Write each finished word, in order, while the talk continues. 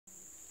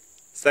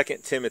2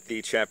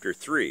 Timothy chapter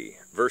 3,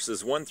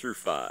 verses 1 through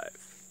 5.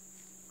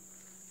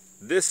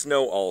 This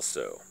know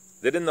also,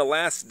 that in the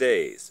last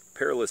days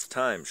perilous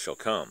times shall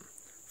come.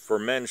 For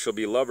men shall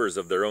be lovers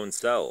of their own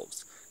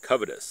selves,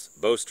 covetous,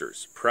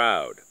 boasters,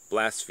 proud,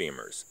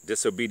 blasphemers,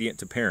 disobedient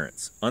to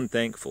parents,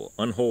 unthankful,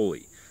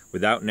 unholy,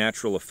 without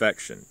natural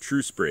affection,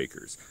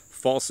 trucebreakers,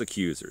 false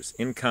accusers,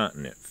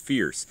 incontinent,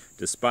 fierce,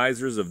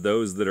 despisers of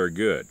those that are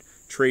good,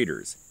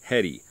 traitors,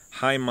 heady,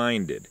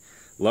 highminded,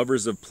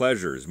 lovers of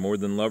pleasures more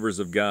than lovers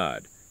of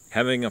God,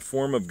 having a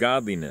form of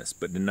godliness,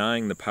 but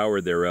denying the power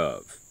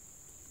thereof.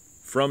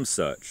 From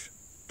such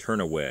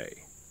turn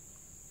away.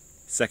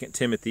 2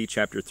 Timothy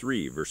chapter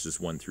 3, verses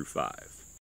 1 through 5.